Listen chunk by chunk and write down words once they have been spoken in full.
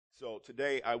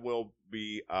Today I will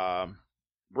be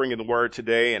bringing the word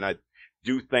today, and I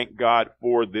do thank God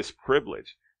for this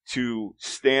privilege to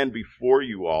stand before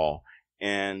you all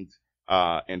and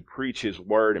preach His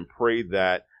word and pray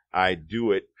that I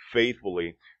do it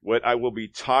faithfully. What I will be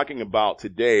talking about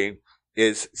today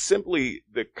is simply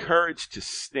the courage to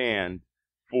stand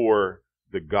for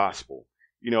the gospel.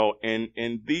 You know,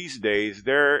 in these days,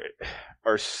 there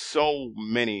are so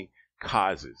many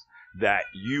causes that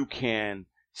you can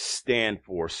stand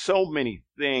for. So many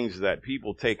things that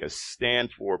people take a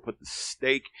stand for, put the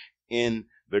stake in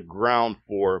the ground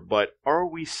for. But are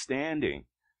we standing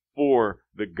for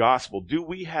the gospel? Do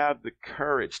we have the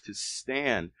courage to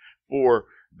stand for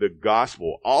the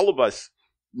gospel? All of us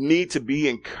need to be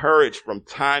encouraged from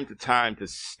time to time to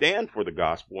stand for the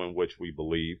gospel in which we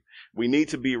believe. We need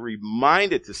to be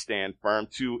reminded to stand firm,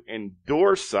 to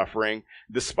endure suffering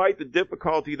despite the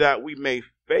difficulty that we may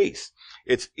face.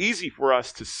 It's easy for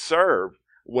us to serve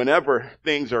whenever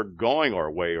things are going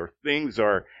our way or things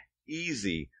are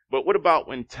easy. But what about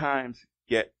when times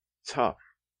get tough?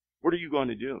 What are you going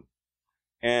to do?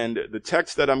 And the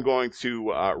text that I'm going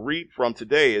to read from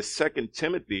today is 2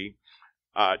 Timothy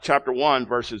chapter 1,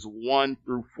 verses 1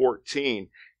 through 14.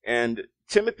 And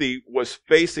Timothy was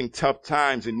facing tough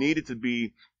times and needed to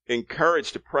be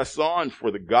encouraged to press on for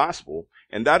the gospel.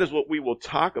 And that is what we will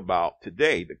talk about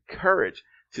today, the courage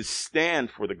to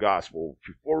stand for the gospel.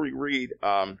 Before we read,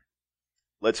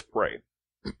 let's pray.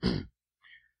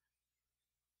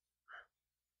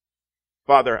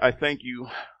 Father, I thank you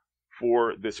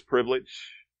for this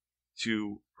privilege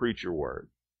to preach your word,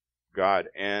 God.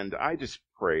 And I just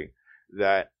pray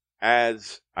that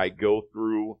as I go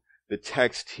through the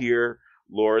text here,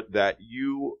 Lord, that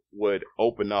you would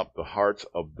open up the hearts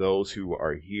of those who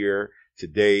are here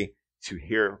today to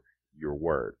hear your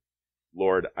word.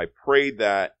 Lord, I pray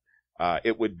that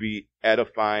it would be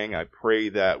edifying. I pray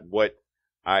that what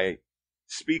I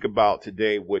speak about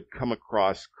today would come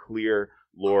across clear,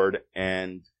 Lord,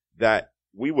 and that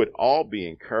we would all be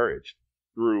encouraged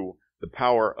through the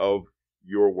power of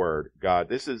your word. God,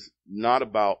 this is not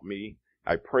about me.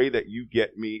 I pray that you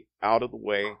get me out of the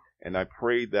way, and I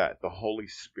pray that the Holy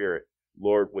Spirit,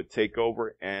 Lord, would take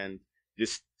over and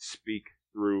just speak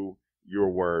through your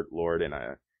word, Lord. And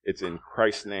it's in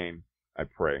Christ's name I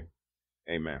pray.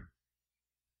 Amen.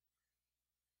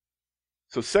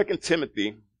 So 2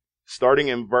 Timothy, starting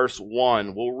in verse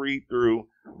 1, we'll read through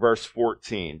verse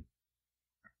 14.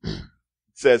 It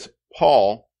says,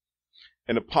 Paul,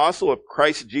 an apostle of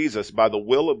Christ Jesus by the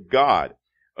will of God,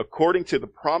 according to the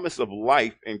promise of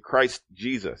life in Christ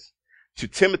Jesus, to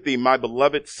Timothy, my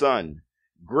beloved son,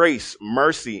 grace,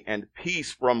 mercy, and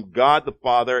peace from God the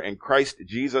Father and Christ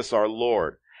Jesus our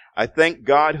Lord. I thank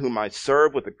God whom I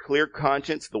serve with a clear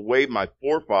conscience the way my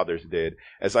forefathers did,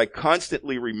 as I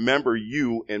constantly remember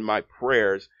you in my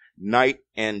prayers night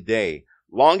and day,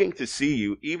 longing to see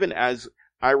you even as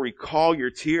I recall your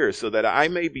tears, so that I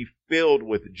may be filled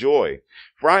with joy.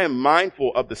 For I am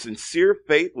mindful of the sincere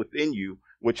faith within you,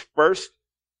 which first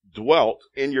dwelt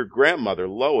in your grandmother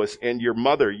Lois and your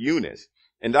mother Eunice,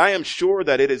 and I am sure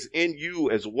that it is in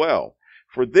you as well.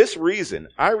 For this reason,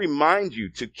 I remind you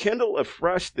to kindle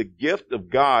afresh the gift of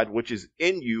God which is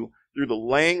in you through the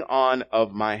laying on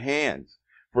of my hands.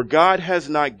 For God has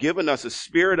not given us a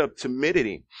spirit of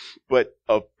timidity, but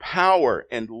of power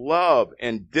and love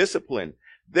and discipline.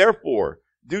 Therefore,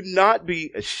 do not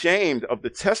be ashamed of the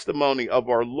testimony of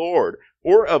our Lord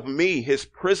or of me, his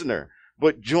prisoner,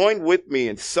 but join with me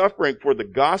in suffering for the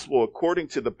gospel according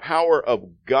to the power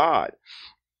of God,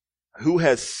 who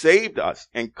has saved us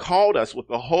and called us with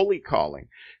a holy calling,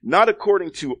 not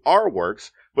according to our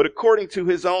works, but according to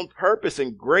his own purpose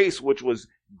and grace, which was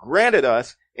granted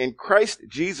us in Christ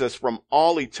Jesus from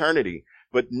all eternity,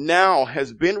 but now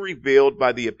has been revealed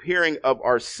by the appearing of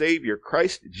our Savior,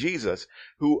 Christ Jesus,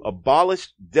 who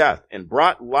abolished death and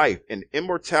brought life and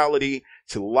immortality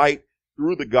to light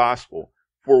through the gospel,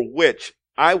 for which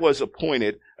I was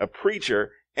appointed a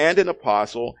preacher and an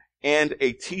apostle and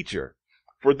a teacher.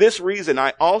 For this reason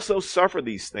I also suffer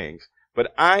these things,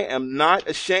 but I am not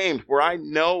ashamed, for I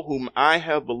know whom I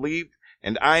have believed,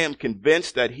 and I am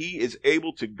convinced that he is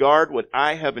able to guard what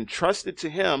I have entrusted to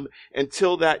him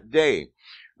until that day.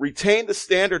 Retain the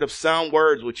standard of sound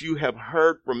words which you have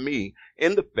heard from me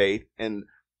in the faith and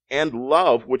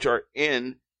love which are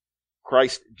in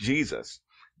Christ Jesus.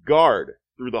 Guard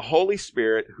through the Holy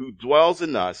Spirit who dwells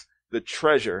in us the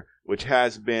treasure which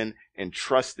has been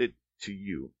entrusted to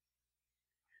you.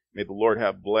 May the Lord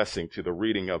have blessing to the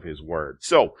reading of his word.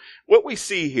 So what we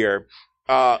see here,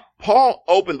 Paul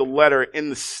opened the letter in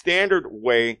the standard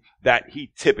way that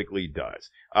he typically does.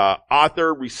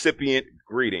 author recipient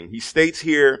greeting. He states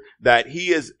here that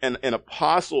he is an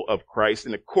apostle of Christ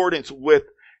in accordance with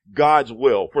God's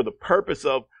will for the purpose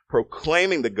of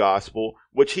proclaiming the gospel,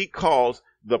 which he calls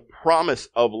the promise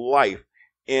of life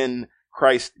in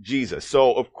Christ Jesus.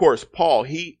 So, of course, Paul,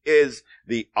 he is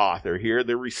the author here.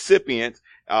 The recipient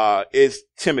is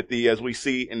Timothy, as we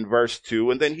see in verse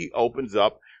 2. And then he opens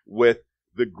up with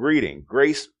the greeting,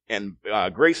 grace,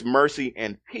 mercy,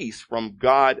 and peace from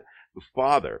God the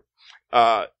Father.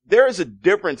 There is a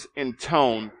difference in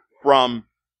tone from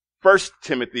 1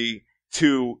 Timothy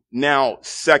to now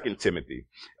 2 Timothy.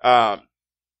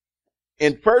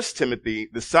 In 1 Timothy,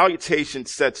 the salutation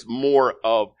sets more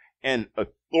of an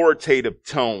authoritative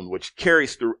tone, which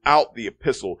carries throughout the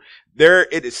epistle. There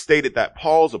it is stated that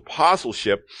Paul's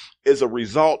apostleship is a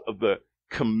result of the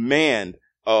command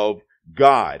of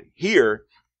God. Here,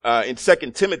 in 2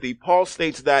 Timothy, Paul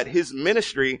states that his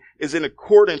ministry is in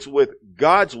accordance with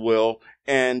God's will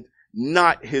and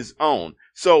not his own.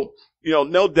 So,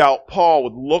 no doubt Paul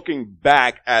was looking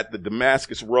back at the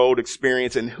Damascus Road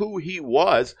experience and who he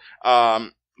was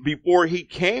before he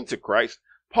came to Christ.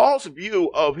 Paul's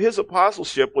view of his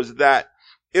apostleship was that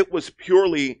it was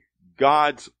purely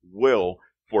God's will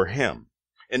for him.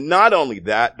 And not only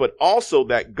that, but also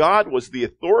that God was the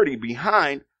authority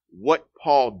behind what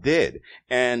Paul did.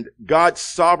 And God's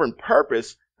sovereign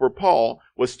purpose for Paul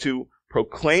was to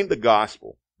proclaim the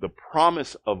gospel, the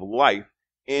promise of life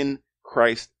in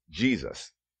Christ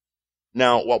Jesus.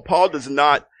 Now, while Paul does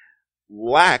not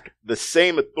lack the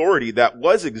same authority that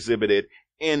was exhibited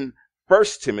in 1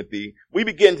 Timothy, we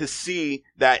begin to see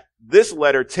that this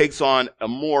letter takes on a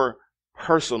more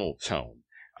personal tone.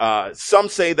 Some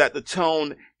say that the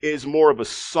tone is more of a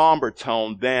somber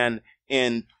tone than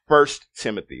in 1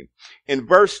 Timothy. In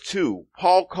verse 2,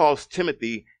 Paul calls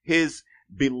Timothy his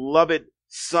beloved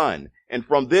son. And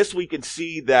from this we can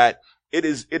see that it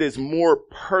is more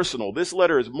personal. This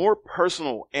letter is more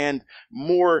personal and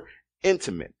more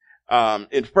intimate.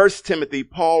 In 1 Timothy,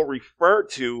 Paul referred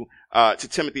to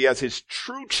Timothy as his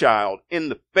true child in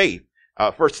the faith.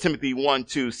 1 Timothy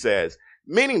 1:2 says,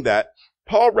 meaning that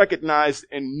Paul recognized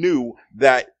and knew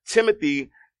that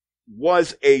Timothy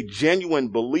was a genuine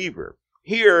believer.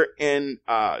 Here in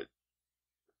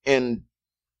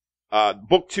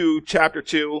book 2, chapter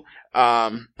 2,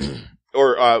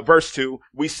 verse 2,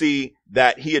 we see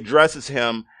that he addresses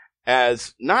him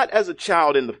as not as a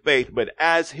child in the faith, but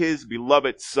as his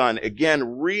beloved son,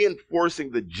 again,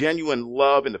 reinforcing the genuine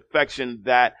love and affection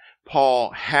that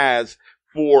Paul has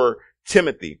for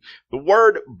Timothy. The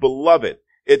word beloved,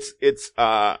 it's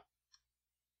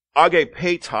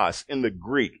agapetos in the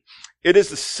Greek. It is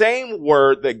the same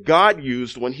word that God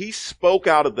used when he spoke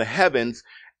out of the heavens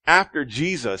after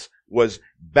Jesus was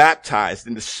baptized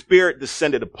and the Spirit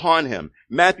descended upon him.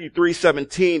 Matthew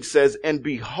 3:17 says, and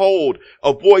behold,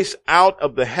 a voice out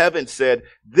of the heaven said,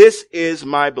 this is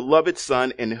my beloved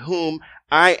son in whom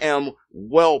I am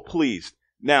well pleased.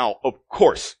 Now, of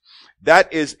course,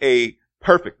 that is a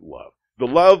perfect love. The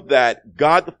love that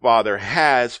God the Father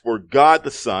has for God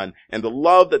the Son and the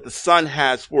love that the Son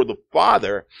has for the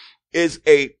Father is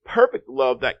a perfect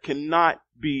love that cannot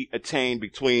be attained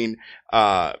between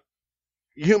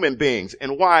human beings.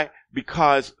 And why?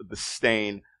 Because of the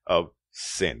stain of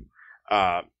sin.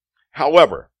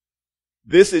 However,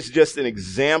 this is just an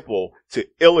example to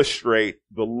illustrate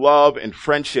the love and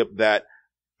friendship that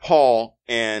Paul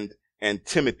and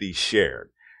Timothy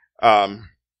shared. And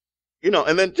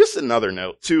then just another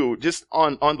note too, just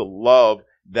on the love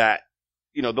that,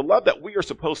 the love that we are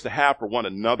supposed to have for one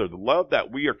another, the love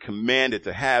that we are commanded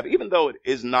to have, even though it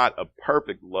is not a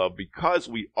perfect love, because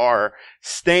we are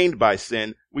stained by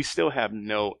sin, we still have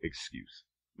no excuse.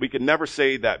 We can never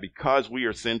say that because we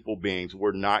are sinful beings,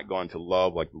 we're not going to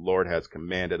love like the Lord has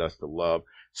commanded us to love.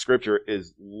 Scripture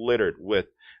is littered with,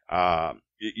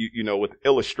 with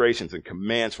illustrations and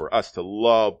commands for us to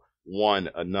love one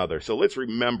another. So let's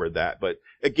remember that. But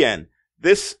again,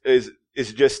 this is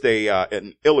just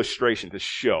an illustration to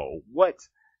show what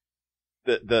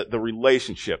the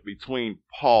relationship between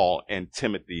Paul and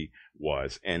Timothy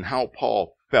was and how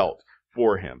Paul felt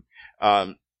for him.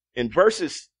 In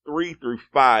verses 3 through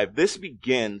 5, this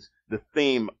begins the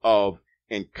theme of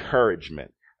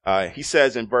encouragement. He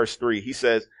says in verse 3, he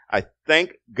says, I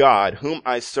thank God whom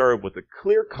I serve with a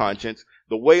clear conscience,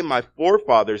 the way my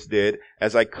forefathers did,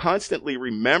 as I constantly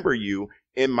remember you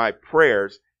in my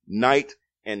prayers night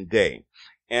and day.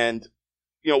 And,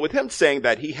 with him saying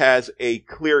that he has a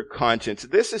clear conscience,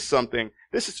 this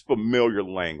is familiar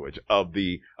language of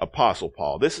the Apostle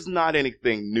Paul. This is not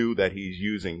anything new that he's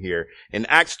using here. In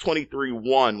Acts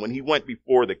 23:1, when he went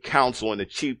before the council and the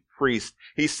chief priest,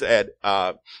 he said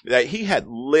that he had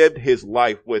lived his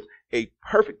life with a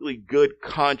perfectly good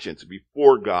conscience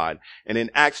before God. And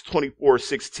in Acts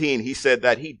 24:16, he said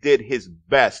that he did his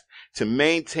best to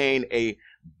maintain a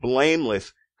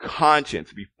blameless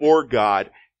conscience before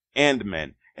God and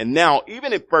men. And now,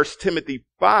 even in 1 Timothy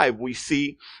 5, we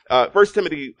see, 1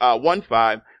 Timothy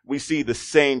 1:5, we see the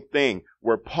same thing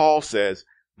where Paul says,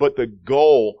 but the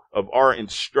goal of our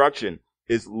instruction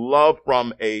is love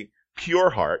from a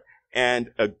pure heart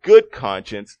and a good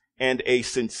conscience and a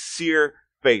sincere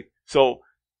faith. So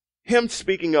him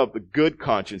speaking of the good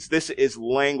conscience, this is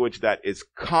language that is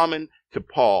common to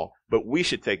Paul, but we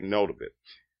should take note of it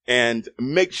and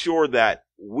make sure that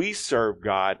we serve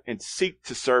God and seek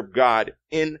to serve God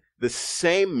in the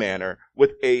same manner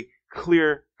with a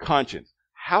clear conscience.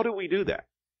 How do we do that?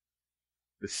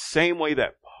 The same way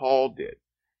that Paul did,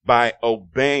 by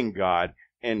obeying God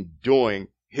and doing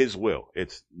his will.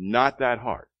 It's not that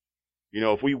hard. You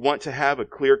know, if we want to have a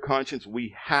clear conscience,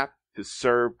 we have to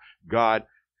serve God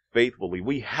faithfully.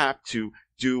 We have to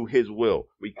do his will.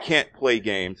 We can't play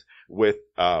games with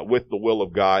the will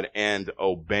of God and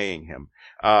obeying him.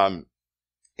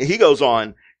 He goes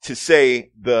on to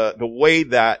say the way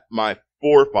that my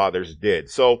forefathers did.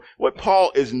 So what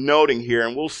Paul is noting here,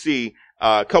 and we'll see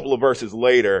a couple of verses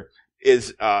later,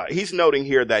 is he's noting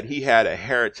here that he had a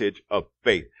heritage of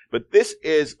faith. But this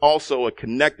is also a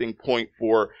connecting point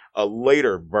for a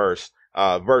later verse,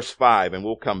 verse 5, and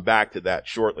we'll come back to that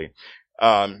shortly.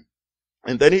 And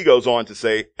then he goes on to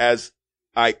say, as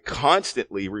I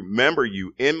constantly remember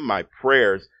you in my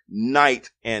prayers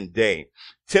night and day.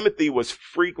 Timothy was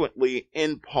frequently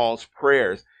in Paul's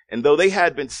prayers, and though they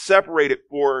had been separated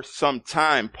for some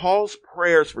time, Paul's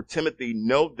prayers for Timothy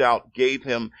no doubt gave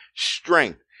him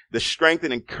strength, the strength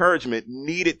and encouragement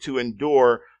needed to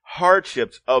endure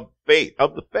hardships of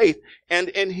the faith, and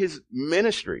in his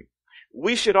ministry.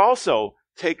 We should also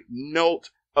take note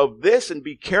of this and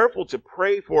be careful to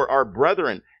pray for our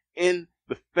brethren in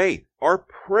the faith. Our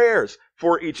prayers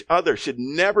for each other should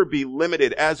never be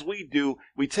limited. As we do,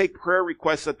 we take prayer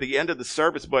requests at the end of the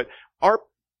service, but our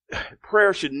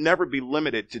prayer should never be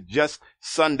limited to just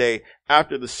Sunday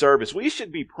after the service. We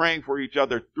should be praying for each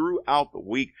other throughout the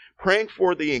week, praying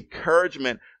for the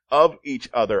encouragement of each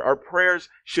other. Our prayers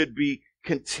should be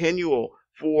continual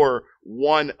for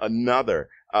one another.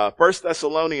 1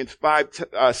 Thessalonians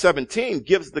 5:17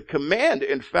 gives the command,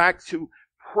 in fact, to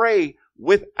pray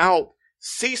without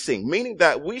ceasing, meaning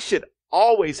that we should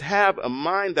always have a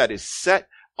mind that is set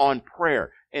on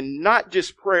prayer, and not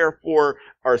just prayer for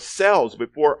ourselves,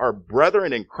 but for our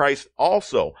brethren in Christ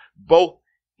also, both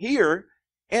here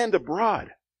and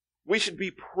abroad. We should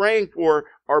be praying for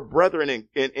our brethren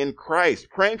in Christ,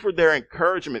 praying for their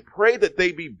encouragement. Pray that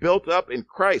they be built up in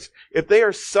Christ. If they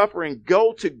are suffering,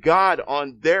 go to God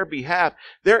on their behalf.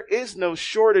 There is no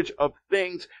shortage of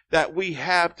things that we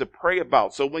have to pray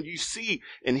about. So when you see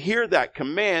and hear that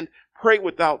command, pray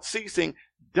without ceasing,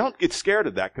 don't get scared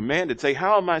of that command and say,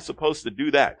 how am I supposed to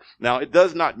do that? Now, it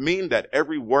does not mean that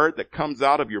every word that comes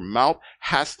out of your mouth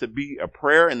has to be a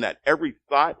prayer and that every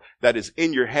thought that is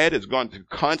in your head is going to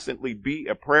constantly be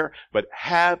a prayer, but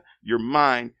have your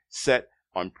mind set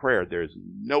on prayer. There is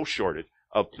no shortage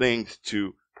of things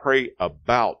to pray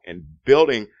about, and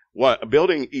building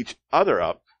each other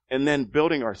up and then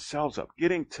building ourselves up,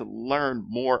 getting to learn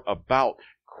more about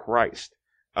Christ.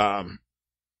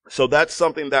 So that's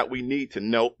something that we need to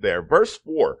note there. Verse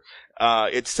 4,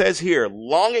 it says here,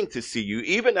 longing to see you,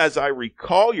 even as I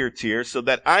recall your tears, so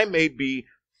that I may be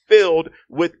filled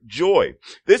with joy.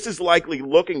 This is likely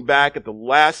looking back at the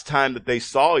last time that they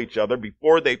saw each other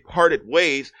before they parted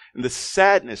ways, and the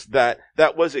sadness that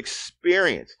was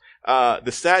experienced.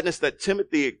 The sadness that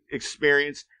Timothy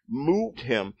experienced moved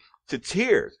him to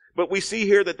tears. But we see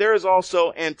here that there is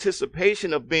also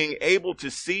anticipation of being able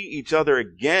to see each other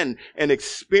again and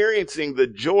experiencing the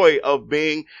joy of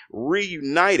being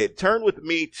reunited. Turn with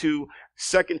me to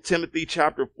 2 Timothy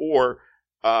chapter 4,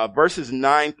 verses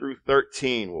 9 through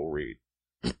 13 we'll read.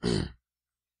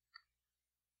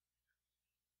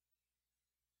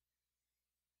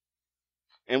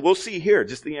 And we'll see here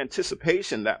just the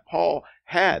anticipation that Paul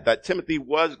had, that Timothy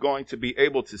was going to be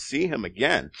able to see him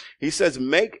again. He says,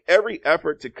 make every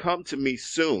effort to come to me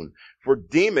soon, for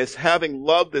Demas, having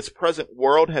loved this present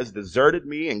world, has deserted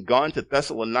me and gone to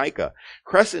Thessalonica.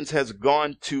 Crescens has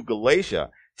gone to Galatia,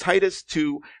 Titus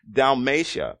to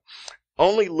Dalmatia.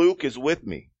 Only Luke is with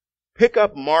me. Pick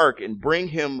up Mark and bring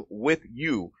him with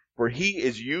you, for he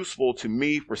is useful to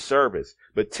me for service.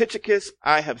 But Tychicus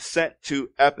I have sent to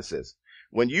Ephesus.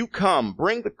 When you come,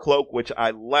 bring the cloak which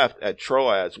I left at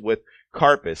Troas with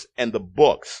Carpus and the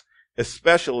books,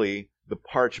 especially the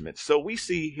parchment. So we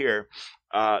see here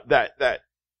that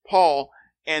Paul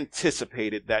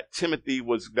anticipated that Timothy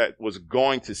was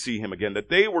going to see him again, that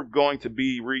they were going to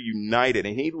be reunited,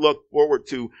 and he looked forward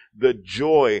to the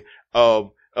joy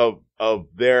of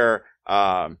their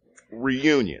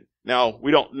reunion. Now,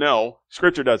 we don't know.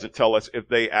 Scripture doesn't tell us if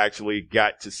they actually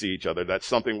got to see each other. That's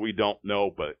something we don't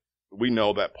know, but we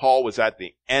know that Paul was at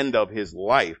the end of his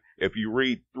life. If you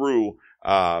read through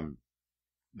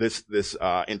this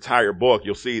entire book,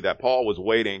 you'll see that Paul was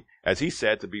waiting, as he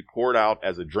said, to be poured out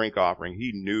as a drink offering.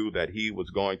 He knew that he was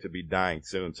going to be dying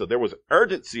soon. So there was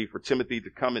urgency for Timothy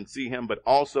to come and see him, but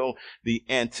also the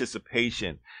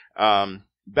anticipation.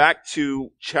 Back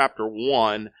to chapter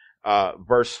 1,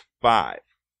 verse 5.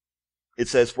 It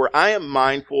says, "For I am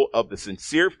mindful of the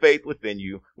sincere faith within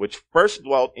you, which first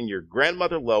dwelt in your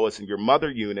grandmother Lois and your mother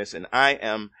Eunice, and I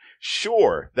am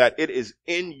sure that it is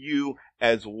in you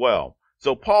as well."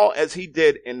 So Paul, as he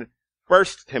did in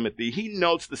 1 Timothy, he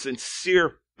notes the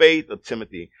sincere faith of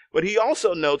Timothy, but he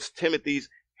also notes Timothy's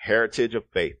heritage of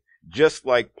faith, just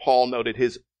like Paul noted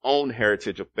his own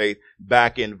heritage of faith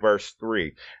back in verse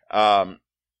 3.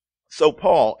 So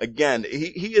Paul, again,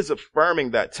 he is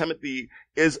affirming that Timothy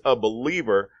is a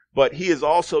believer, but he is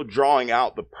also drawing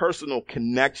out the personal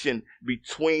connection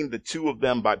between the two of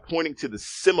them by pointing to the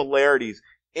similarities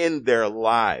in their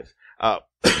lives.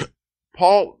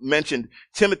 Paul mentioned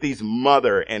Timothy's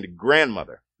mother and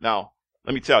grandmother. Now,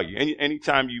 let me tell you,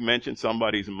 anytime you mention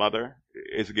somebody's mother,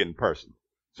 it's getting personal.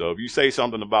 So if you say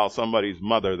something about somebody's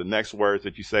mother, the next words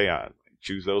that you say,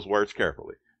 choose those words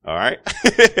carefully. All right.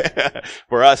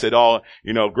 For us,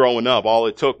 growing up, all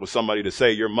it took was somebody to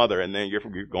say your mother, and then you're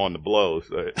going to blows.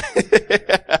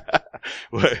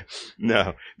 But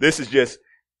no, this is just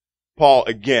Paul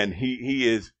again.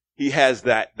 He has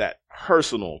that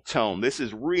personal tone. This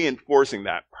is reinforcing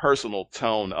that personal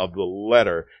tone of the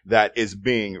letter that is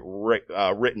being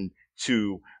written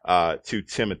to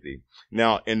Timothy.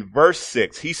 Now, in verse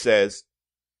 6, he says,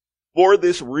 "For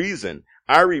this reason,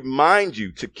 I remind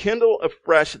you to kindle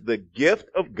afresh the gift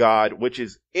of God which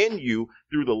is in you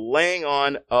through the laying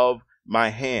on of my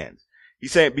hands."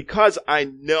 He's saying, because I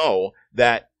know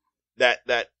that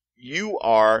you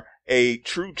are a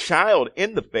true child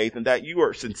in the faith and that you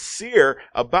are sincere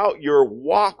about your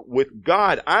walk with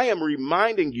God, I am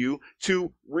reminding you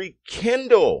to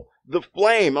rekindle the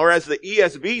flame, or as the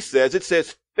ESV says, it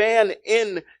says, fan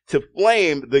into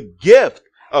flame the gift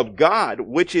of God,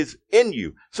 which is in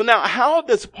you. So now, how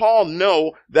does Paul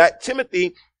know that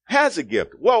Timothy has a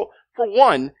gift? Well, for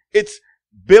one, it's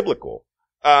biblical.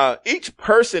 Each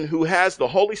person who has the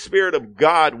Holy Spirit of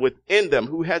God within them,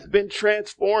 who has been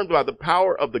transformed by the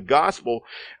power of the gospel,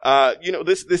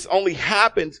 this only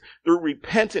happens through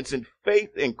repentance and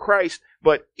faith in Christ.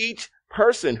 But each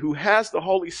person who has the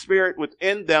Holy Spirit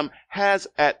within them has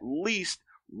at least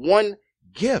one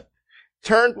gift.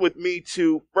 Turn with me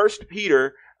to 1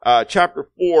 Peter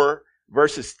chapter 4,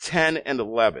 verses 10 and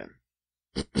 11.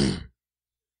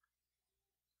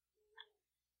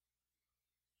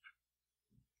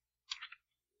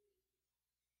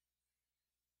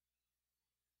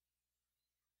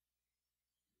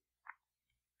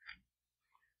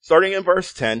 Starting in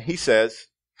verse 10, he says,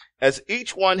 "As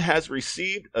each one has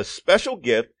received a special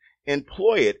gift,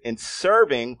 employ it in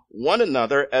serving one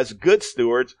another as good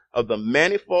stewards of the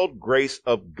manifold grace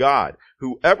of God.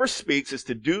 Whoever speaks is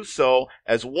to do so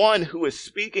as one who is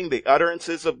speaking the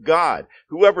utterances of God.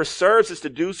 Whoever serves is to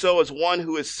do so as one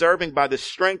who is serving by the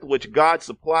strength which God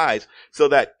supplies, so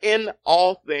that in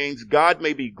all things God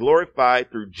may be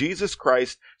glorified through Jesus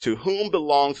Christ, to whom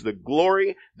belongs the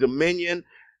glory, dominion,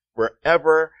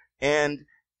 forever and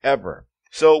ever."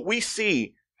 So we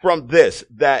see from this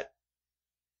that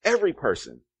every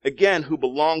person, again, who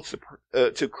belongs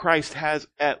to Christ has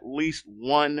at least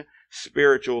one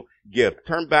spiritual gift.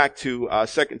 Turn back to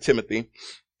 2 Timothy.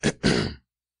 And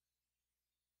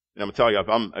I'm gonna tell you,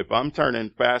 if I'm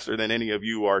turning faster than any of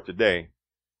you are today,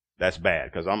 that's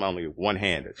bad, because I'm only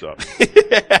one-handed. So,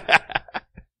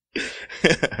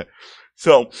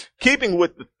 so keeping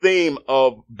with the theme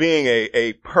of being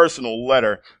a personal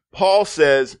letter, Paul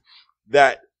says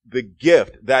that the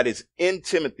gift that is in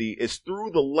Timothy is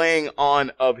through the laying on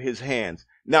of his hands.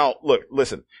 Now,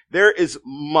 listen, there is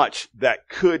much that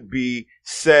could be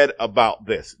said about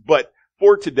this, but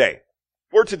for today,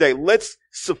 let's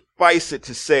suffice it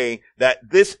to say that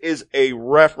this is a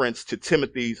reference to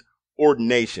Timothy's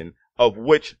ordination, of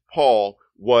which Paul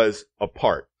was a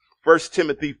part. 1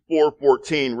 Timothy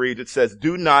 4:14 reads, it says,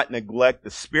 "Do not neglect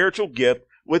the spiritual gift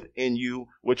within you,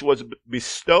 which was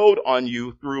bestowed on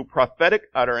you through prophetic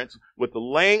utterance with the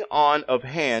laying on of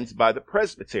hands by the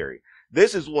presbytery."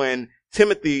 This is when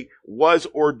Timothy was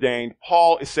ordained,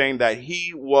 Paul is saying that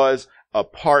he was a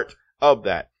part of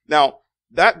that. Now,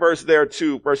 that verse there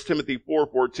too, 1 Timothy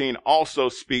 4:14, also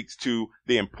speaks to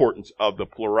the importance of the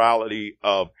plurality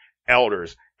of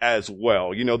elders as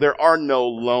well. You know, there are no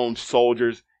lone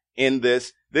soldiers in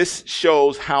this. This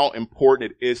shows how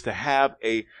important it is to have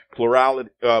a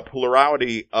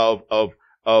plurality of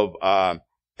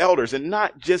elders, and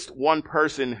not just one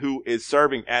person who is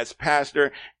serving as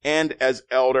pastor and as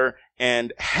elder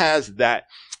and has that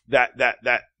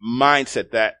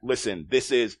mindset that, listen,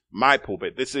 this is my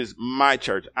pulpit. This is my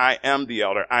church. I am the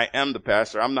elder. I am the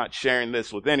pastor. I'm not sharing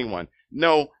this with anyone.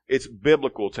 No, it's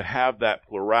biblical to have that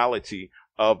plurality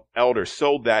of elders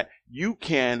so that you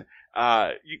can,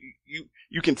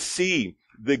 you can see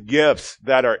the gifts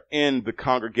that are in the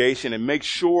congregation and make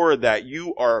sure that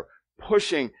you are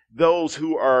pushing those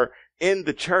who are in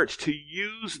the church to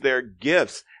use their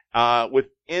gifts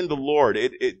within the Lord.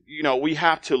 You know, we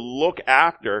have to look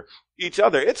after each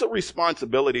other. It's a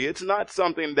responsibility. It's not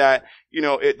something that, you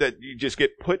know, that you just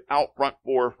get put out front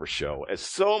for show, as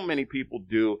so many people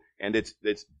do, and it's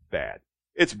bad.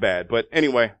 It's bad. But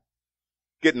anyway,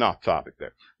 getting off topic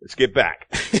there. Let's get back.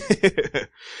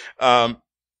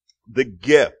 The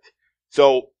gift.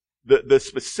 So the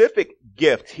specific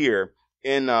gift here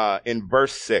in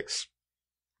verse 6,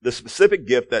 the specific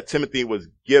gift that Timothy was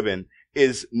given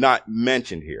is not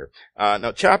mentioned here.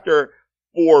 Now chapter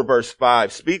 4 verse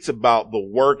 5 speaks about the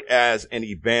work as an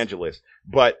evangelist,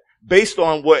 but based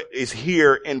on what is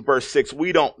here in verse 6,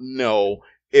 we don't know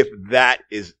if that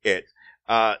is it.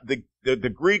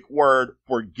 The Greek word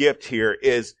for gift here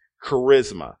is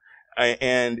charisma.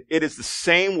 And it is the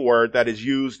same word that is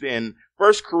used in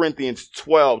 1 Corinthians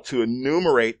 12 to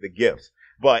enumerate the gifts.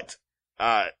 But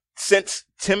since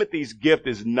Timothy's gift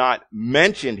is not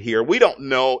mentioned here, we don't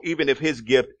know even if his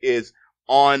gift is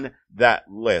on that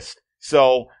list.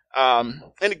 So, and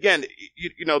again,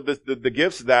 you know, the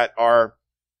gifts that are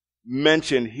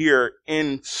mentioned here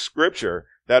in Scripture,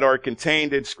 that are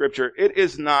contained in Scripture, it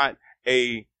is not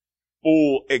a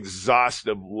full,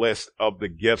 exhaustive list of the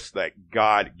gifts that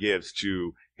God gives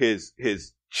to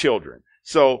his children.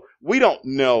 So we don't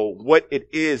know what it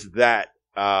is that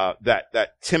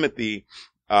Timothy,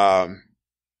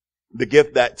 the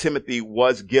gift that Timothy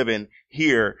was given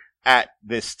here at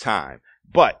this time.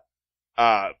 But,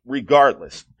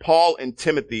 regardless, Paul and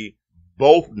Timothy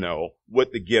both know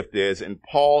what the gift is, and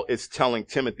Paul is telling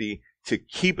Timothy to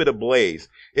keep it ablaze.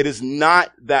 It is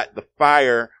not that the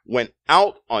fire went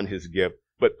out on his gift,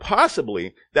 but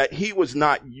possibly that he was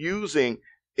not using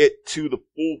it to the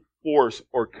full force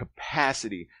or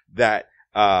capacity that,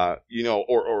 you know,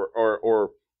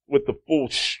 or with the full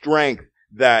strength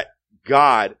that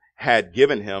God had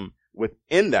given him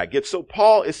within that gift. So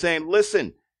Paul is saying,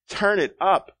 listen, turn it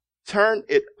up,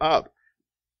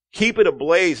 keep it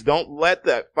ablaze. Don't let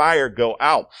that fire go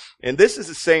out. And this is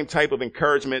the same type of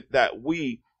encouragement that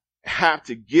we have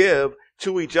to give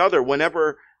to each other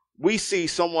whenever we see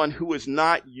someone who is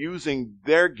not using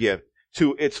their gift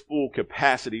to its full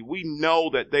capacity. We know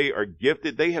that they are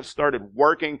gifted. They have started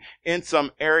working in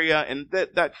some area, and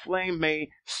that flame may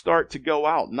start to go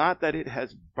out. Not that it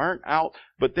has burnt out,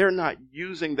 but they're not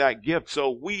using that gift. So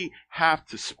we have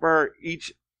to spur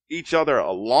each other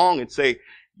along and say,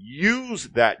 use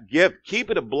that gift. Keep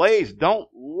it ablaze. Don't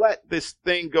let this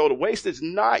thing go to waste. It's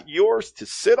not yours to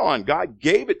sit on. God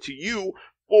gave it to you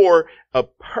for a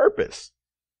purpose.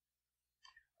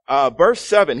 Verse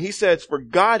 7, he says, for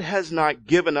God has not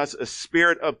given us a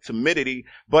spirit of timidity,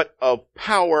 but of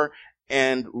power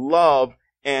and love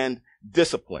and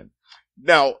discipline.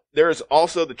 Now, there is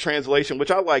also the translation,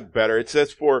 which I like better. It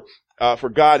says, for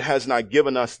God has not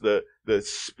given us the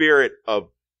spirit of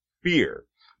fear.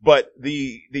 But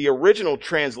the original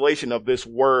translation of this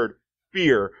word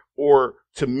fear or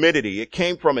timidity, it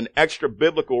came from an extra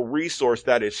biblical resource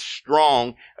that is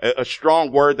strong, a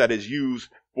strong word that is used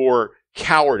for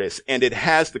cowardice, and it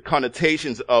has the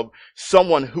connotations of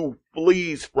someone who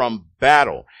flees from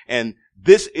battle. And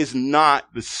this is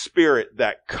not the spirit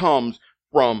that comes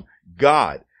from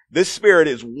God. This spirit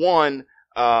is one,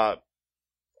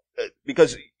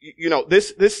 because, you know,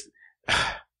 this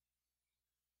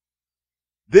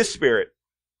spirit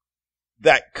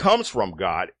that comes from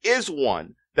God is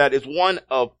one that is one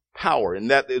of power, and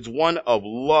that is one of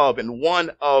love, and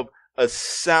one of a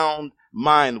sound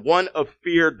mind. One of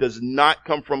fear does not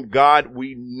come from God.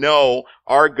 We know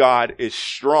our God is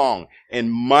strong and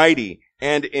mighty,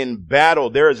 and in battle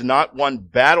there is not one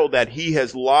battle that he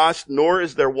has lost, nor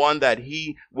is there one that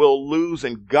he will lose.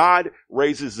 And God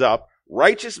raises up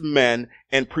righteous men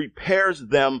and prepares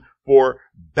them for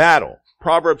battle.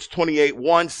 Proverbs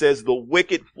 28:1 says, the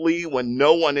wicked flee when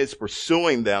no one is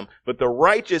pursuing them, but the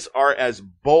righteous are as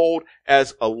bold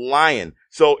as a lion.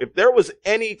 So if there was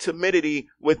any timidity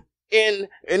or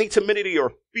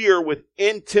fear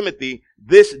within Timothy,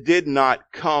 this did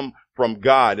not come from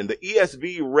God. And the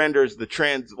ESV renders the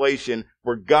translation,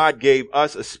 for God gave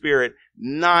us a spirit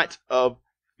not of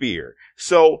fear.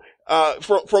 So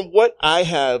from what I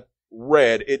have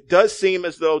read, it does seem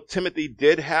as though Timothy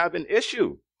did have an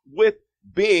issue with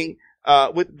being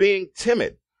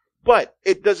timid, but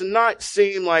it does not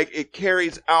seem like it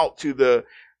carries out to the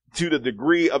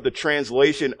degree of the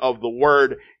translation of the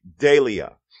word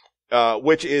dahlia,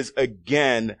 which is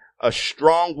again a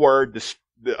strong word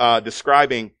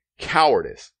describing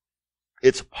cowardice.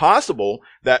 It's possible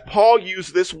that Paul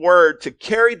used this word to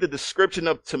carry the description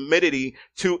of timidity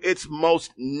to its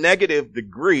most negative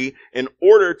degree in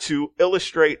order to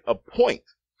illustrate a point.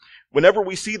 Whenever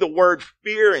we see the word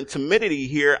fear and timidity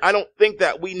here, I don't think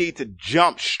that we need to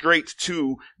jump straight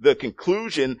to the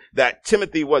conclusion that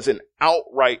Timothy was an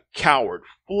outright coward,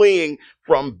 fleeing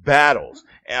from battles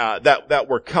that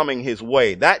were coming his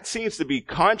way. That seems to be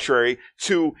contrary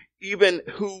to even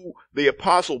who the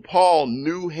Apostle Paul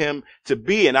knew him to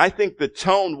be. And I think the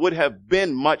tone would have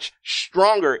been much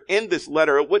stronger in this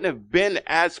letter. It wouldn't have been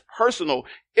as personal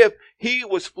if he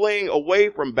was fleeing away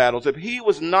from battles, if he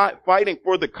was not fighting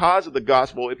for the cause of the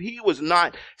gospel, if he was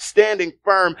not standing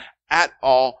firm at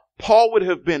all. Paul would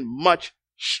have been much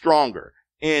stronger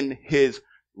in his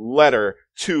letter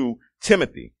to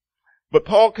Timothy. But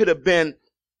Paul could have been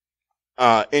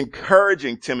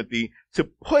encouraging Timothy to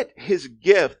put his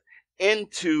gift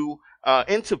into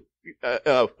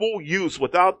full use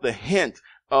without the hint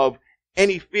of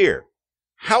any fear.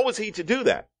 How was he to do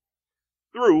that?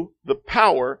 Through the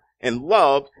power and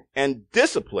love and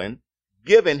discipline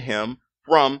given him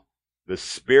from the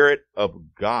Spirit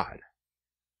of God.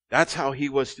 That's how he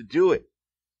was to do it,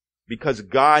 because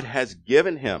God has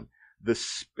given him the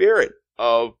spirit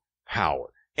of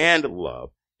power and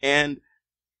love and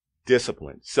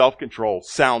discipline, self-control,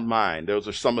 sound mind. Those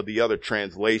are some of the other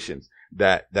translations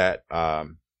that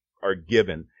are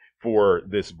given for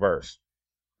this verse.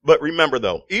 But remember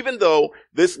though, even though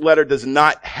this letter does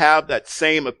not have that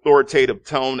same authoritative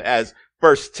tone as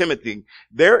 1 Timothy,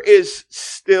 there is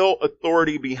still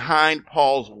authority behind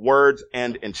Paul's words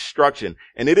and instruction,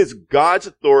 and it is God's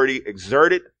authority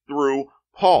exerted through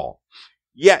Paul.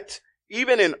 Yet,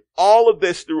 even in all of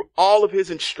this, through all of his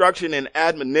instruction and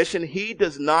admonition, he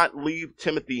does not leave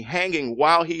Timothy hanging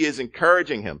while he is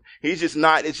encouraging him. It's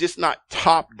just not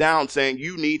top down saying,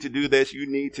 you need to do this,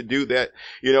 you need to do that.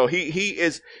 He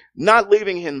is not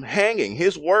leaving him hanging.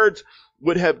 His words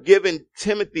would have given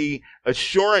Timothy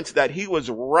assurance that he was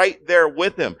right there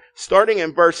with him. Starting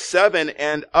in verse 7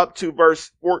 and up to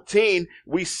verse 14,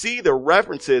 we see the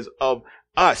references of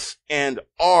us and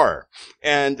our.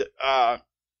 And,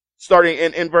 starting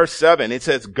in verse 7, it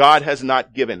says, God has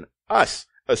not given us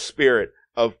a spirit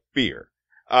of fear.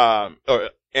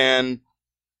 And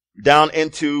down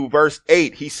into verse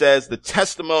 8, he says, the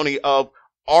testimony of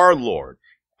our Lord.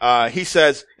 He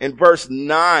says in verse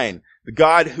 9,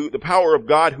 the power of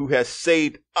God who has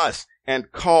saved us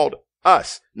and called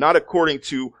us, not according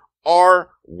to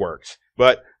our works,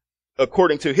 but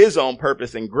according to his own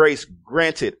purpose and grace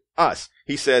granted us.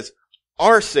 He says,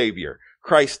 our Savior,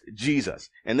 Christ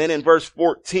Jesus. And then in verse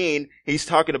 14, he's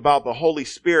talking about the Holy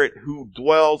Spirit who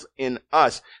dwells in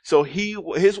us. So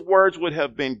his words would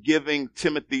have been giving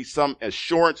Timothy some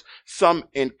assurance, some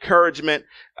encouragement,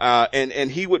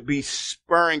 and he would be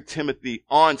spurring Timothy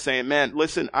on, saying, man,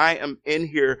 listen, I am in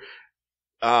here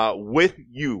with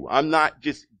you. I'm not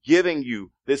just giving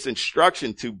you this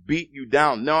instruction to beat you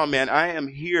down. No, man, I am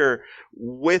here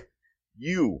with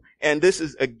you. And this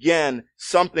is, again,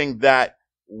 something that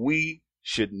we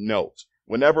should note.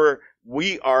 Whenever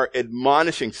we are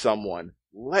admonishing someone,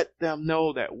 let them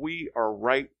know that we are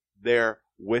right there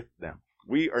with them.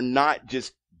 We are not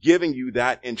just giving you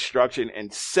that instruction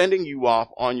and sending you off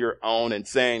on your own and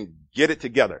saying, get it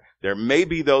together. There may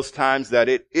be those times that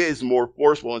it is more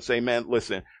forceful and say, man,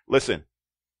 listen,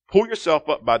 pull yourself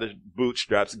up by the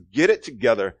bootstraps, get it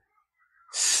together,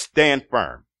 stand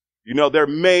firm. There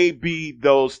may be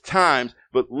those times,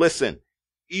 but listen,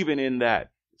 even in that,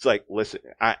 it's like, listen,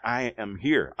 I am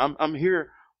here. I'm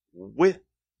here with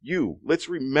you. Let's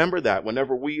remember that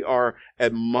whenever we are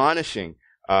admonishing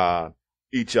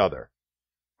each other.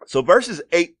 So verses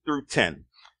 8 through 10,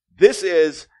 this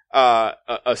is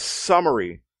a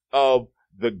summary of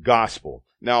the gospel.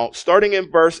 Now, starting in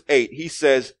verse 8, he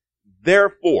says,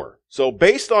 therefore. So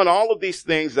based on all of these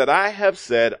things that I have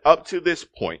said up to this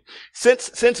point,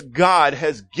 since God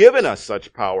has given us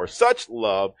such power, such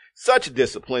love, such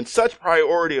discipline, such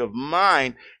priority of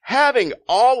mind, having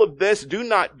all of this, do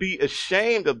not be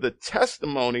ashamed of the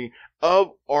testimony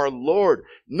of our Lord,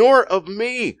 nor of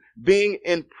me being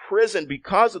in prison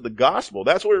because of the gospel.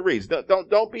 That's what it reads.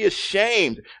 Don't be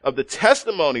ashamed of the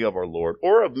testimony of our Lord,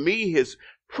 or of me, his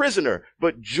prisoner,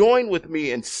 but join with me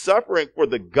in suffering for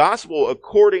the gospel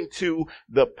according to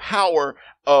the power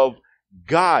of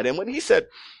God. And when he said,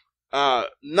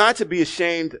 not to be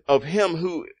ashamed of him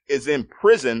who is in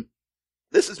prison,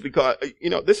 this is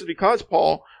because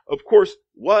Paul, of course,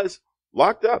 was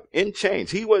locked up in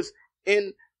chains. He was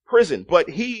in prison,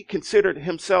 but he considered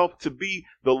himself to be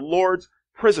the Lord's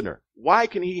prisoner. Why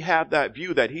can he have that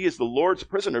view that he is the Lord's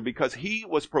prisoner? Because he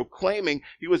was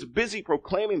busy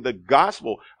proclaiming the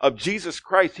gospel of Jesus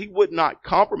Christ. He would not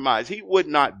compromise. He would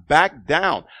not back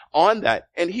down on that.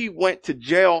 And he went to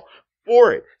jail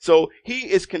for it. So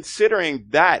he is considering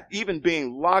that, even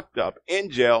being locked up in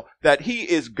jail, that he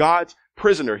is God's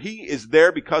prisoner. He is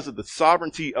there because of the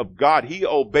sovereignty of God. He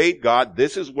obeyed God.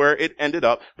 This is where it ended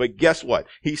up. But guess what?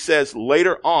 He says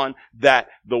later on that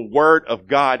the word of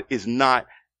God is not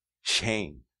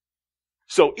chained.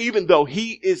 So even though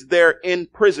he is there in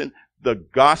prison, the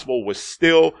gospel was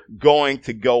still going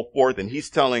to go forth. And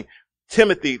he's telling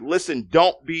Timothy, listen,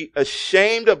 don't be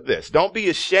ashamed of this. Don't be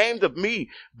ashamed of me,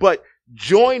 but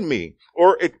join me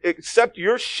or accept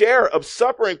your share of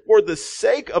suffering for the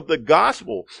sake of the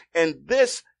gospel, and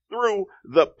this through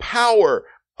the power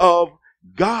of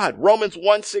God. Romans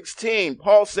 1:16,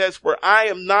 Paul says, for I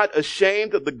am not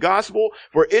ashamed of the gospel,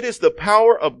 for it is the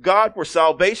power of God for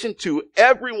salvation to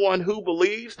everyone who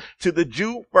believes, to the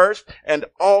Jew first, and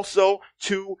also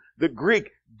to the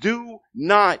Greek. Do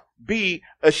not be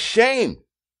ashamed.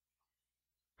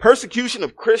 Persecution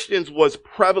of Christians was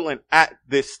prevalent at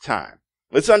this time.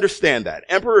 Let's understand that.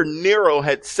 Emperor Nero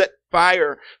had set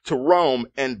fire to Rome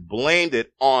and blamed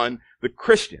it on the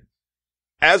Christians.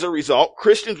 As a result,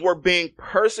 Christians were being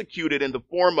persecuted in the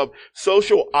form of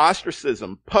social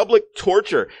ostracism, public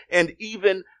torture, and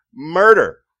even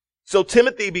murder. So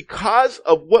Timothy, because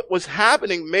of what was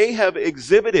happening, may have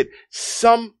exhibited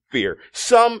some fear,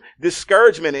 some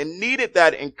discouragement, and needed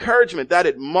that encouragement, that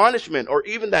admonishment, or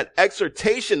even that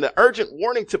exhortation, the urgent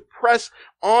warning to press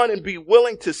on and be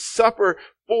willing to suffer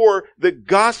for the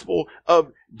gospel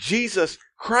of Jesus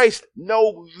Christ,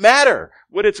 no matter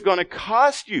what it's going to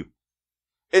cost you.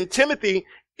 And Timothy,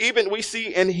 even we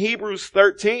see in Hebrews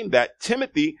 13 that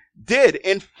Timothy did,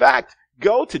 in fact,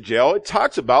 go to jail. It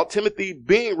talks about Timothy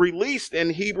being released in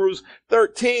Hebrews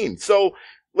 13. So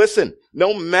listen,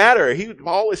 no matter,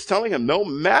 Paul is telling him, no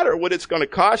matter what it's going to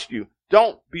cost you,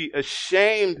 don't be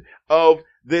ashamed of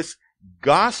this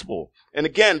gospel. And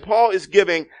again, Paul is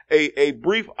giving a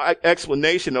brief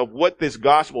explanation of what this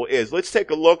gospel is. Let's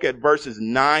take a look at verses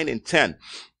 9 and 10.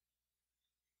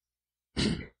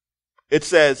 It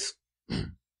says,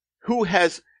 who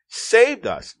has saved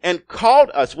us and called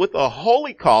us with a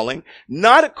holy calling,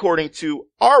 not according to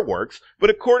our works, but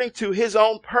according to his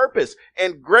own purpose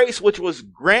and grace, which was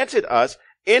granted us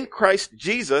in Christ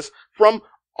Jesus from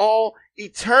all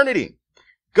eternity.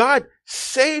 God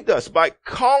saved us by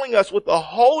calling us with a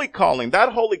holy calling,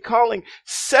 that holy calling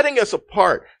setting us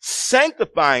apart,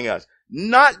 sanctifying us,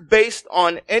 not based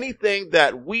on anything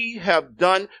that we have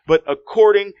done, but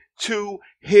according to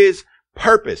his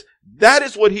purpose. That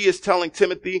is what he is telling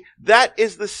Timothy. That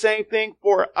is the same thing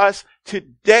for us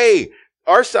today.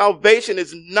 Our salvation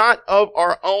is not of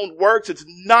our own works. It's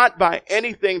not by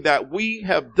anything that we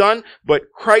have done,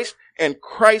 but Christ and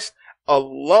Christ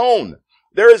alone.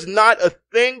 There is not a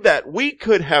thing that we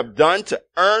could have done to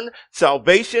earn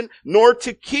salvation, nor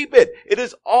to keep it. It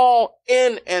is all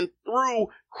in and through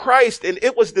Christ, and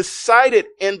it was decided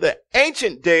in the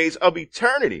ancient days of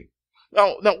eternity.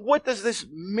 Now, what does this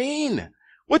mean?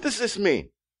 What does this mean?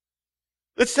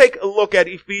 Let's take a look at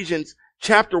Ephesians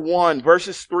chapter 1,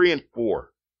 verses 3 and 4.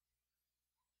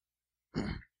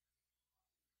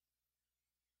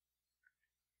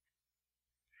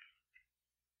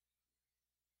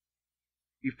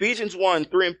 Ephesians 1,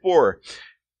 3 and 4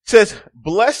 says,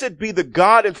 blessed be the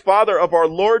God and Father of our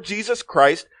Lord Jesus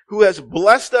Christ, who has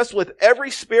blessed us with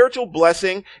every spiritual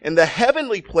blessing in the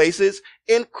heavenly places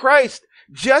in Christ,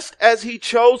 just as he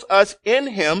chose us in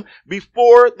him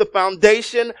before the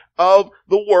foundation of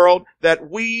the world, that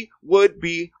we would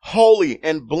be holy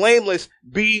and blameless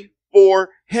before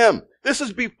him. This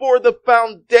is before the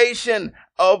foundation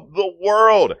of the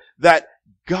world that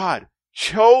God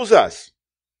chose us.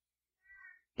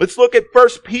 Let's look at 1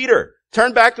 Peter.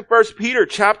 Turn back to 1 Peter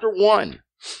chapter 1.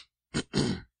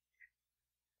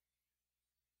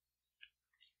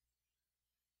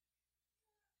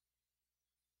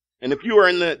 And if you are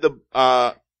in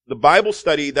the Bible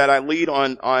study that I lead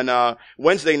on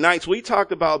Wednesday nights, we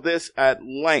talked about this at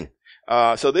length.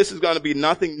 So this is going to be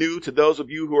nothing new to those of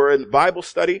you who are in Bible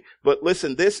study. But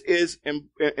listen, this is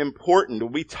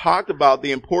important. We talked about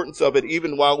the importance of it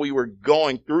even while we were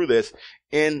going through this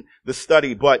in the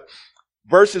study. But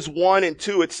verses 1 and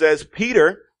 2, it says,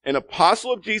 Peter, an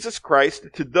apostle of Jesus Christ,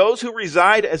 to those who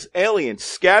reside as aliens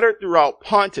scattered throughout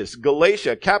Pontus,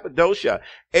 Galatia, Cappadocia,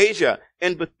 Asia,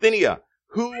 and Bithynia,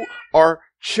 who are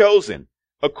chosen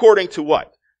according to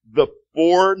what? The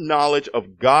foreknowledge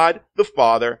of God the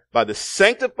Father by the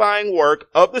sanctifying work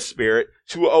of the Spirit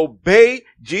to obey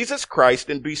Jesus Christ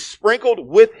and be sprinkled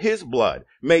with his blood.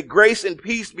 May grace and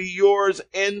peace be yours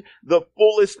in the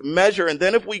fullest measure. And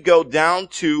then if we go down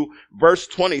to verse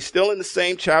 20, still in the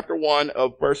same chapter 1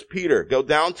 of 1 Peter, go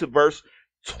down to verse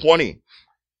 20.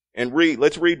 And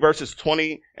let's read verses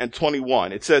 20 and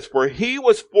 21. It says, for he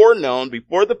was foreknown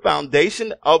before the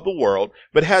foundation of the world,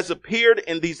 but has appeared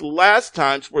in these last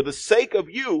times for the sake of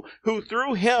you, who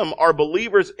through him are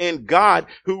believers in God,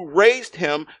 who raised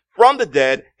him from the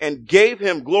dead and gave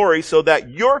him glory, so that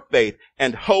your faith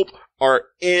and hope are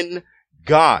in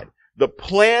God. The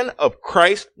plan of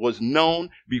Christ was known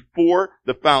before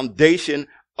the foundation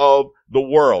of the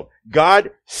world.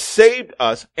 God saved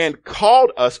us and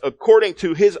called us according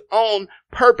to his own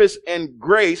purpose and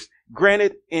grace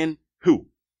granted in who?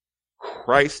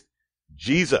 Christ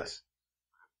Jesus.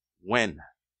 When?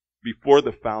 Before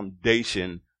the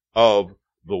foundation of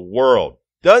the world.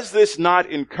 Does this not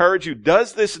encourage you?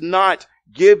 Does this not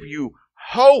give you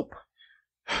hope?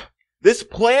 This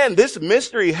plan, this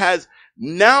mystery has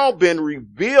now been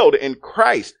revealed in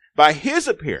Christ by his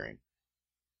appearing.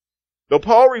 Though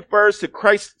Paul refers to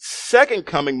Christ's second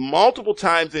coming multiple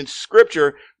times in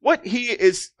Scripture, what he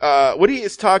is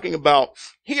talking about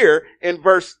here in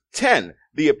verse 10,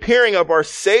 the appearing of our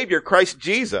Savior Christ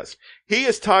Jesus, he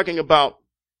is talking about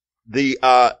the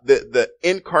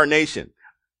incarnation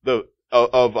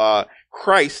of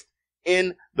Christ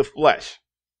in the flesh.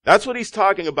 That's what he's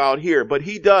talking about here. But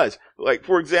he does, like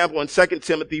for example, in 2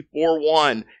 Timothy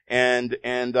 4:1 and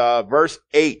verse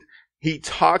 8, he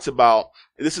talks about,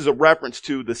 this is a reference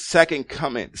to the second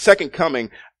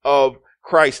coming of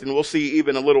Christ. And we'll see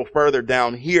even a little further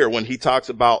down here when he talks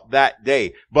about that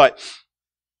day. But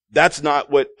that's not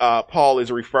what Paul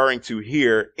is referring to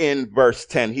here in verse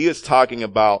 10. He is talking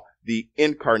about the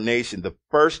incarnation, the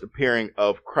first appearing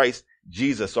of Christ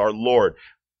Jesus, our Lord,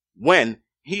 when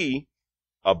he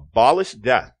abolished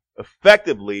death,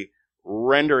 effectively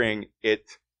rendering it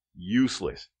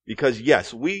useless. Because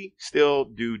yes, we still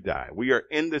do die. We are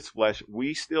in this flesh.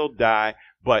 We still die,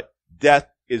 but death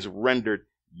is rendered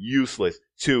useless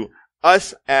to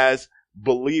us as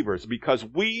believers because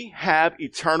we have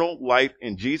eternal life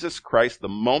in Jesus Christ. The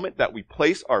moment that we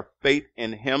place our faith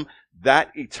in him,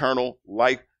 that eternal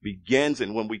life begins.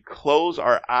 And when we close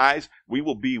our eyes, we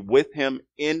will be with him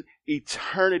in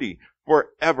eternity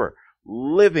forever,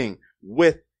 living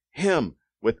with him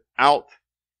without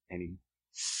any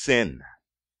sin.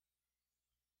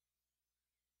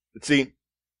 But see,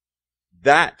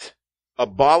 that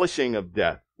abolishing of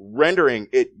death, rendering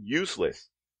it useless,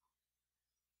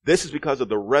 this is because of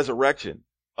the resurrection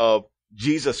of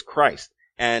Jesus Christ.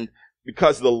 And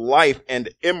because the life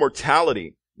and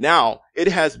immortality, now it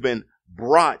has been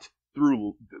brought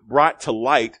to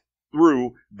light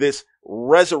through this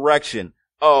resurrection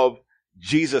of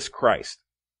Jesus Christ.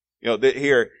 You know,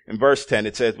 here in verse 10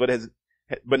 it says,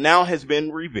 but now has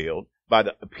been revealed by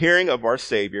the appearing of our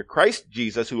Savior, Christ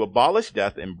Jesus, who abolished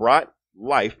death and brought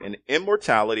life and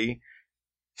immortality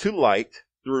to light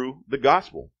through the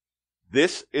gospel.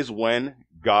 This is when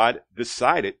God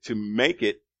decided to make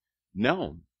it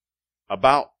known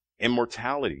about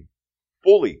immortality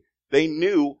fully. They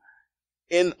knew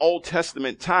in Old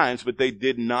Testament times, but they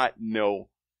did not know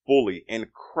fully. In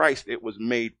Christ, it was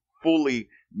made fully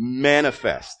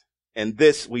manifest. And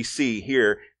this we see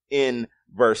here in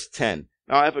verse 10.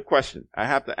 Now, I have a question. I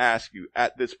have to ask you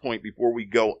at this point before we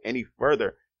go any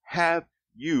further. Have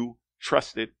you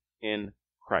trusted in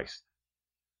Christ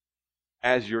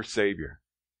as your Savior?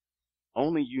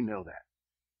 Only you know that.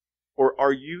 Or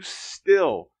are you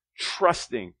still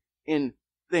trusting in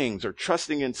things or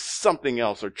trusting in something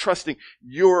else or trusting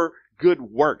your good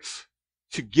works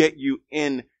to get you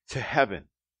into heaven,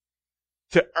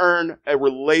 to earn a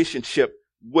relationship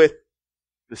with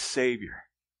the Savior,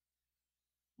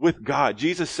 with God?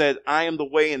 Jesus said, I am the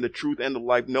way and the truth and the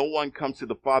life. No one comes to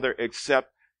the Father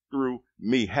except through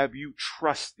me. Have you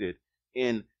trusted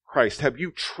in Christ? Have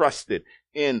you trusted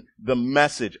in the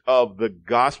message of the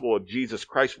gospel of Jesus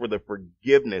Christ for the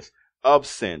forgiveness of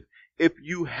sin? If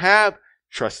you have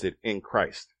trusted in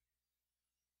Christ?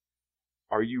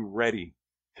 Are you ready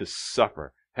to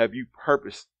suffer? Have you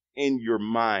purposed in your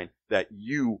mind that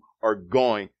you are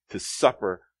going to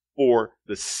suffer for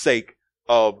the sake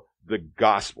of the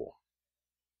gospel?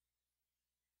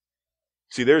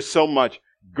 See, there's so much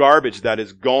garbage that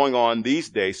is going on these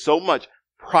days, so much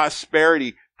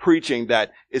prosperity preaching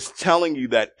that is telling you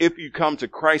that if you come to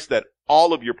Christ, that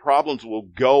all of your problems will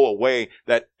go away,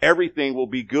 that everything will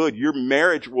be good. Your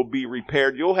marriage will be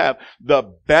repaired. You'll have the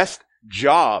best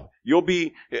job. You'll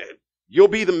be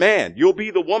the man. You'll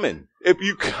be the woman if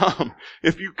you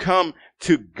come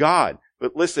to God.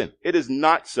 But listen, it is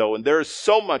not so. And there is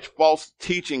so much false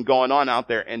teaching going on out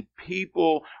there, and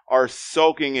people are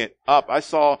soaking it up. I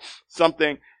saw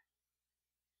something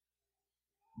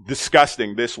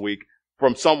disgusting this week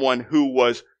from someone who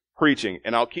was preaching,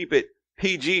 and I'll keep it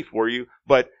PG for you.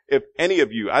 But if any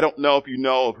of you, I don't know if you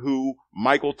know of who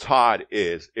Michael Todd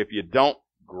is. If you don't,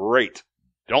 great.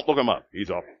 Don't look him up.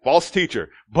 He's a false teacher.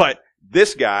 But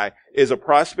this guy is a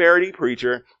prosperity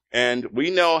preacher. And we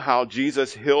know how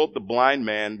Jesus healed the blind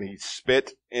man. He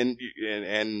spit and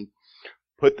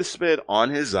put the spit on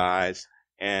his eyes.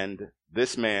 And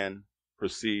this man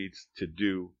proceeds to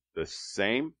do the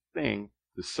same thing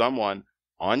to someone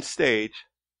on stage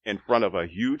in front of a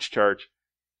huge church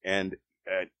and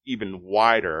an even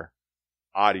wider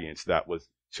audience that was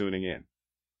tuning in.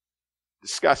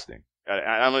 Disgusting.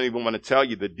 I don't even want to tell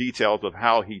you the details of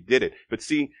how he did it. But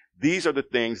see, these are the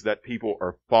things that people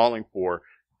are falling for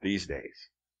these days.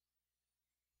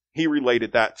 He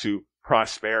related that to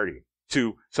prosperity,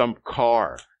 to some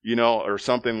car, or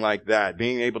something like that.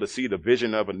 Being able to see the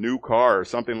vision of a new car or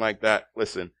something like that.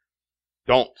 Listen,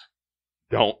 don't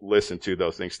listen to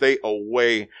those things. Stay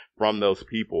away from those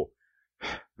people.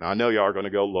 Now, I know y'all are going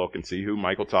to go look and see who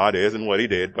Michael Todd is and what he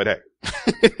did, but hey.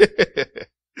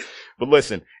 But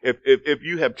listen, if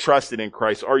you have trusted in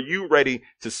Christ, are you ready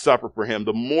to suffer for him?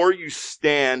 The more you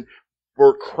stand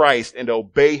for Christ and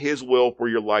obey his will for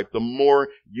your life, the more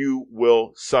you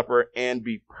will suffer and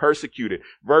be persecuted.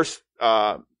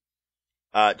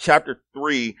 Chapter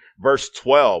 3, verse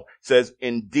 12 says,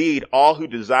 "Indeed, all who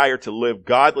desire to live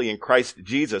godly in Christ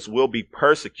Jesus will be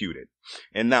persecuted."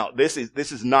 And now this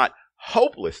is not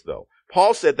hopeless though.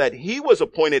 Paul said that he was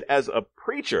appointed as a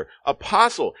preacher,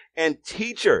 apostle, and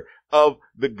teacher of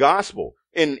the gospel.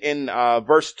 In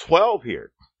verse 12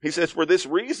 here, he says, "For this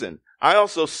reason, I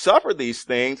also suffer these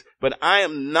things, but I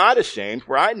am not ashamed,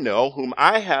 for I know whom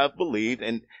I have believed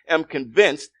and am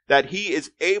convinced that he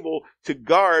is able to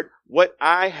guard what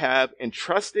I have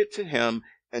entrusted to him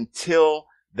until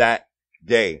that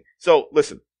day." So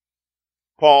listen,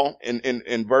 Paul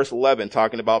in verse 11,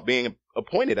 talking about being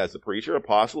appointed as a preacher,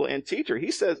 apostle, and teacher,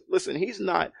 he says, listen, he's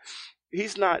not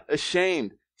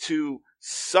ashamed to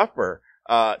suffer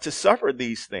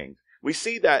these things. We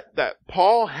see that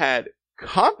Paul had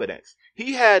confidence.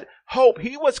 He had hope.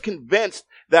 He was convinced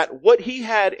that what he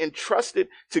had entrusted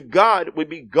to God would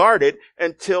be guarded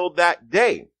until that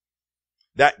day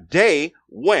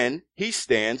when he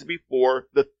stands before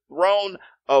the throne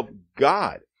of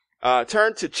God.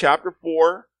 Turn to chapter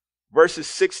 4, verses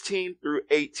 16 through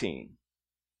 18.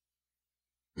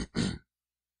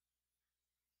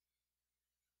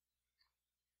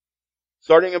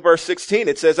 Starting in verse 16,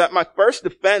 it says, "At my first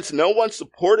defense, no one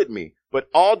supported me, but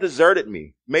all deserted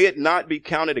me. May it not be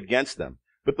counted against them.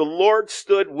 But the Lord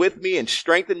stood with me and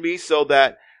strengthened me so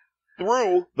that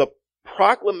through the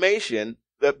proclamation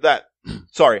that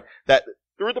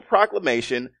through the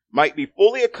proclamation might be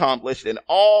fully accomplished and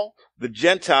all the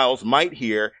Gentiles might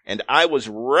hear, and I was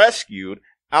rescued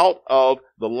out of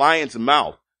the lion's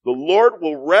mouth. The Lord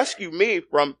will rescue me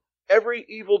from every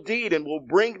evil deed and will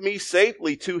bring me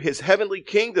safely to his heavenly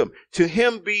kingdom. To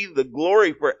him be the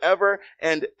glory forever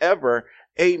and ever.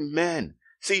 Amen."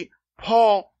 See,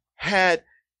 Paul had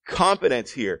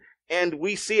confidence here, and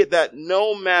we see it that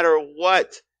no matter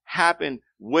what happened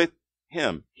with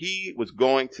him, he was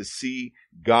going to see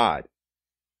God.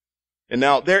 And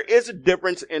now there is a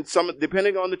difference in some,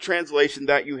 depending on the translation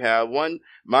that you have.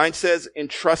 Mine says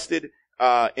entrusted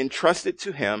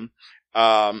to him.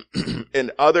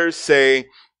 And others say,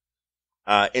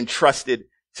 entrusted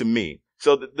to me.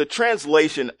 So the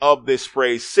translation of this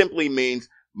phrase simply means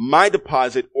my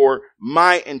deposit or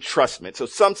my entrustment. So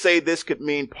some say this could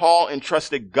mean Paul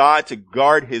entrusted God to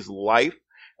guard his life.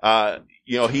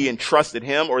 He entrusted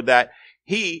him, or that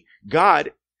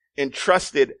God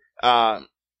entrusted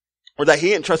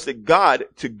God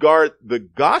to guard the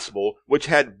gospel, which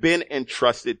had been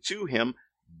entrusted to him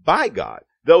by God.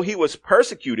 Though he was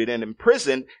persecuted and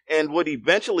imprisoned and would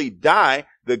eventually die,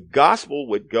 the gospel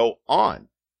would go on.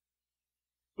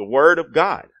 The word of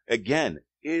God. again,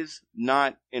 is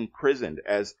not imprisoned,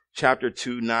 as chapter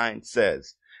 2:9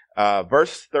 says.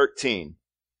 Verse 13.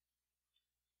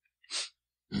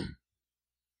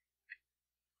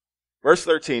 Verse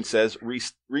 13 says,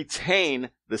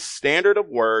 retain the standard of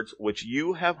words which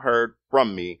you have heard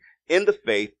from me in the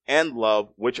faith and love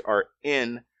which are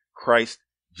in Christ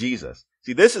Jesus.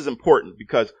 See, this is important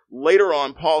because later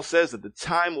on Paul says that the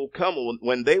time will come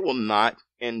when they will not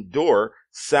endure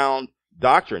sound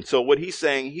doctrine. So what he's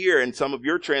saying here, and some of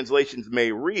your translations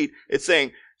may read, it's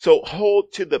saying, so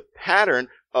hold to the pattern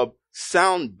of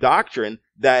sound doctrine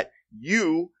that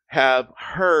you have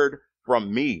heard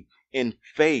from me in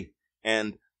faith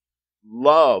and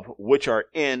love which are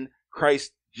in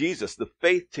Christ Jesus. The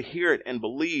faith to hear it and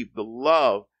believe, the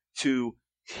love to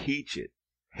teach it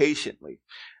patiently,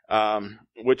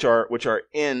 which are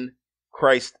in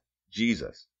Christ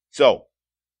Jesus. So,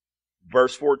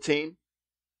 verse 14,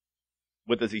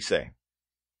 what does he say?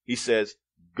 He says,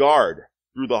 guard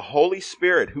through the Holy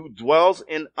Spirit who dwells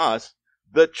in us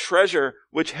the treasure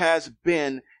which has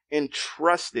been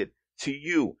entrusted to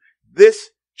you.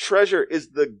 This treasure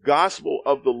is the gospel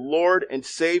of the Lord and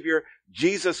Savior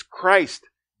Jesus Christ.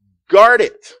 Guard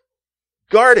it.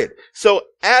 Guard it. So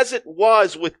as it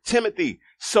was with Timothy,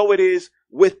 so it is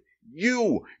with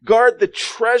you. Guard the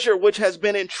treasure which has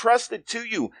been entrusted to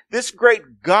you. This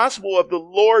great gospel of the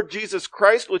Lord Jesus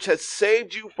Christ, which has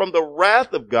saved you from the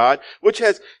wrath of God, which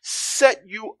has set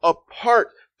you apart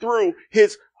through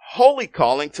his holy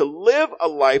calling to live a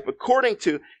life according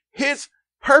to his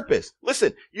purpose.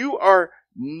 Listen, you are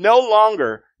no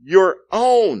longer your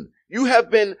own. You have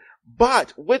been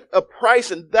bought with a price,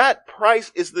 and that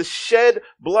price is the shed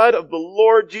blood of the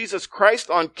Lord Jesus Christ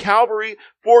on Calvary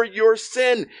for your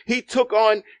sin. He took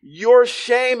on your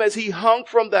shame as he hung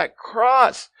from that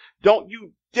cross. Don't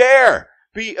you dare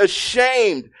be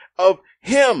ashamed of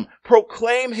him.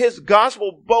 Proclaim his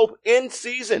gospel both in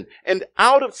season and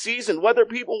out of season, whether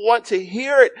people want to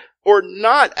hear it or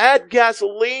not. Add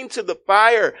gasoline to the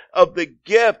fire of the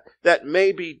gift that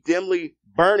may be dimly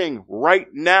burning right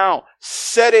now.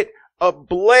 Set it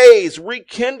ablaze.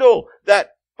 Rekindle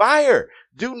that fire.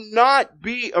 Do not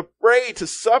be afraid to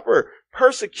suffer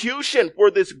persecution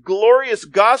for this glorious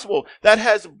gospel that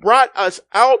has brought us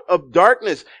out of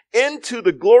darkness into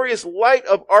the glorious light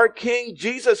of our King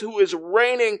Jesus, who is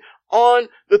reigning on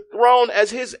the throne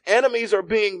as his enemies are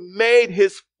being made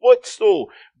his footstool.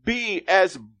 Be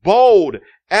as bold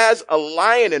as a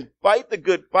lion and fight the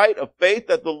good fight of faith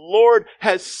that the Lord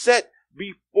has set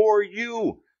before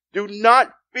you. Do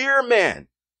not fear man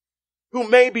who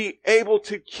may be able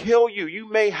to kill you. You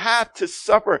may have to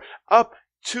suffer up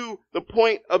to the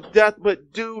point of death,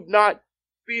 but do not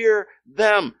fear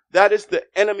them. That is the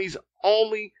enemy's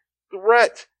only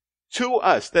threat to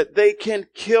us, that they can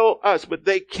kill us, but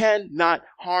they cannot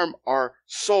harm our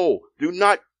soul. Do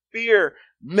not fear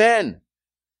men.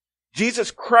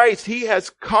 Jesus Christ, he has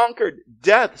conquered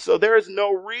death, so there is no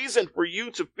reason for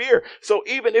you to fear. So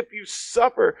even if you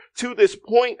suffer to this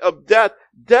point of death,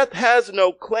 death has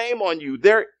no claim on you.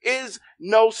 There is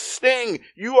no sting.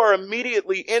 You are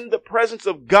immediately in the presence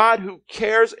of God, who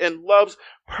cares and loves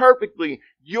perfectly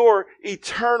your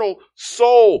eternal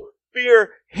soul. Fear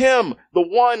him, the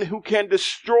one who can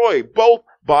destroy both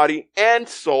body and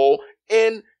soul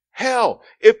in hell.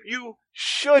 If you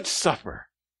should suffer,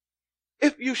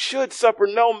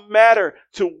 no matter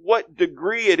to what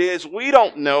degree it is, we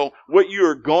don't know what you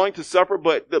are going to suffer,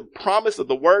 but the promise of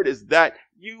the word is that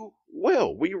you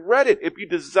will. We read it. If you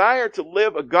desire to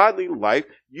live a godly life,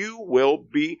 you will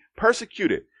be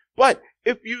persecuted. But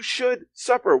if you should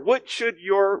suffer, what should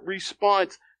your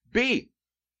response be?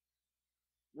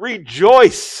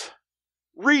 Rejoice.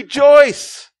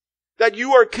 Rejoice that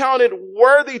you are counted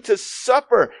worthy to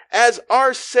suffer as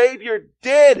our Savior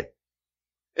did.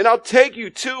 And I'll take you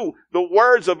to the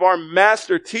words of our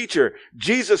master teacher,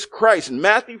 Jesus Christ, in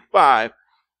Matthew 5,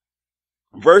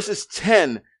 verses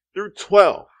 10 through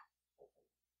 12.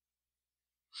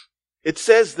 It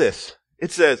says this.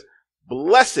 It says,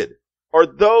 blessed are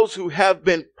those who have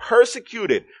been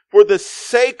persecuted for the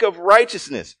sake of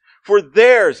righteousness, for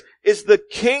theirs is the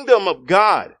kingdom of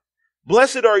God.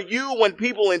 Blessed are you when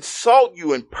people insult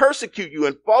you and persecute you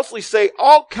and falsely say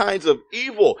all kinds of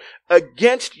evil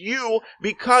against you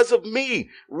because of me.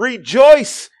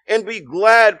 Rejoice and be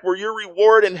glad, for your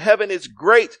reward in heaven is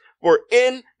great. For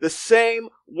in the same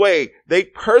way they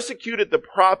persecuted the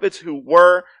prophets who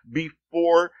were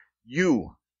before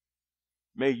you.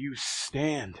 May you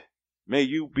stand. May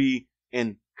you be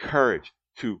encouraged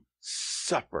to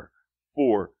suffer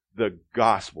for the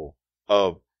gospel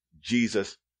of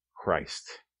Jesus Christ.